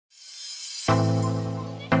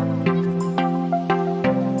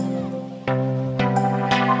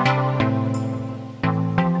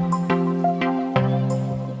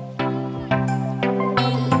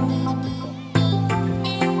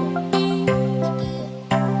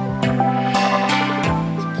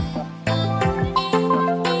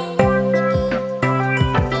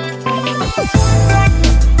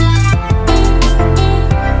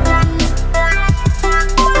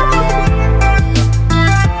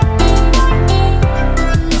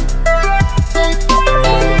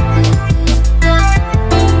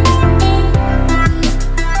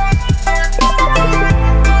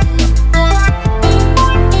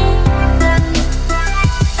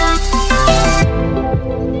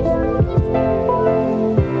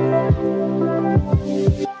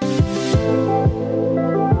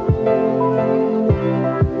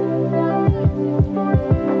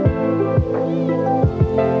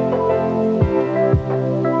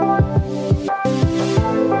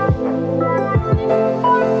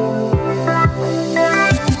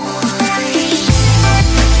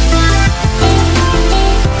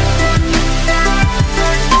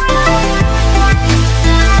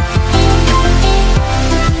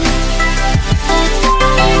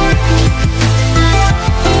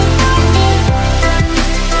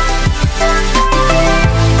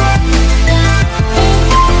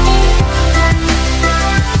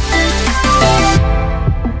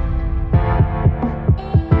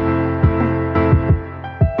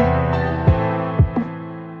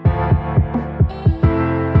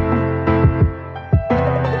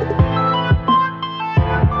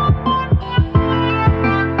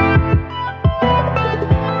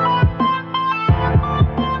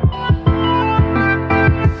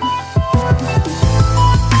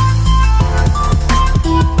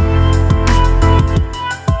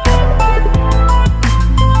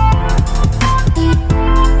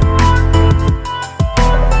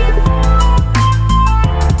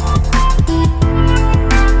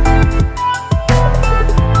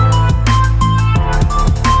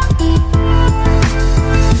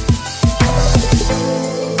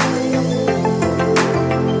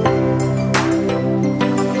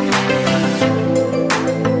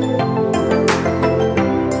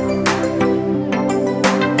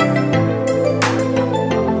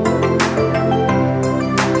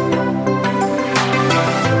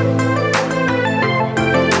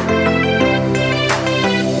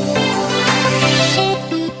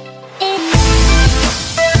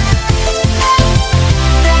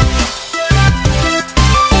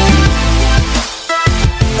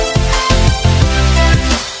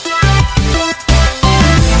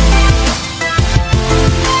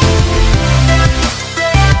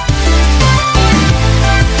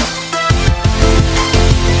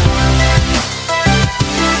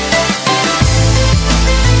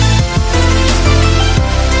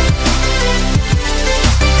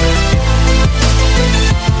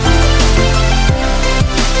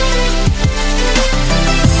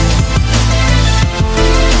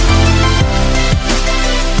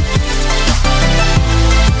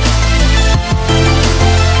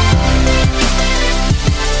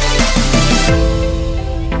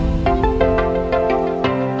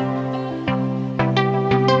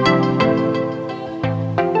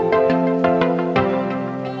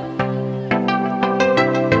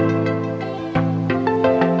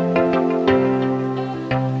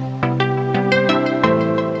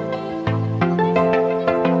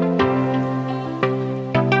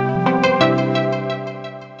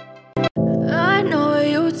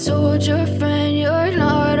told your friend you're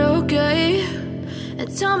not okay?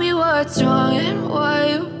 And tell me what's wrong and why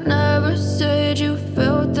you never said you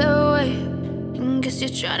felt that way. And guess you're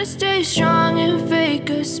trying to stay strong and fake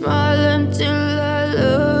a smile until I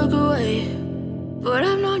look away. But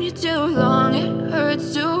I've known you too long, it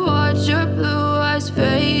hurts to watch your blue eyes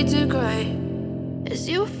fade to gray as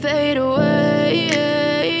you fade away,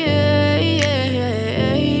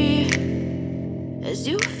 as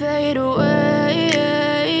you fade away.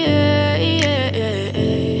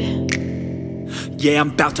 Yeah,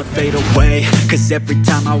 I'm about to fade away, cause every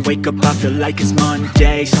time I wake up I feel like it's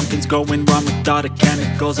Monday. Something's going wrong with all the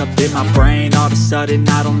chemicals up in my brain. All of a sudden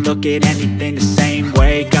I don't look at anything the same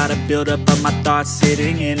way. Got a buildup of my thoughts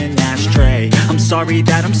sitting in an ashtray. I'm sorry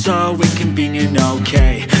that I'm so inconvenient,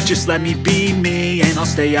 okay? Just let me be me and I'll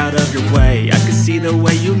stay out of your way. I can see the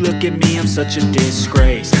way you look at me, I'm such a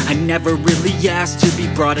disgrace. I never really asked to be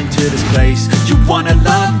brought into this place. You wanna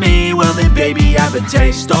love me? Well then baby, have a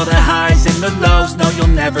taste. All the highs and the lows, no, you'll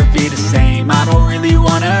never be the same. I don't really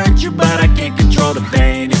wanna hurt you, but I can't control the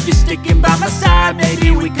pain. If you're sticking by my side,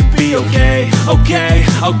 maybe we could be okay.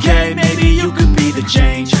 Okay, maybe you could be the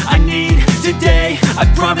change I need today. I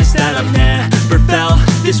promise that I've never felt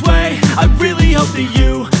this way. I really hope that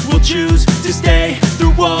you will choose to stay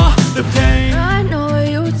through all the pain. I know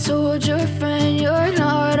you told your friend you're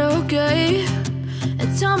not okay.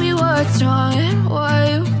 And tell me what's wrong and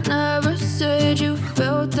why you never said you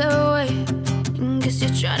felt that way. Guess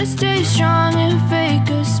you're trying to stay strong and fake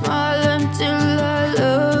a smile until I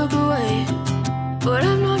look away. But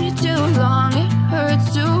I've known you too long, it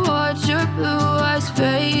hurts to watch your blue eyes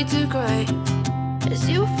fade to gray as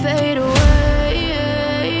you fade away.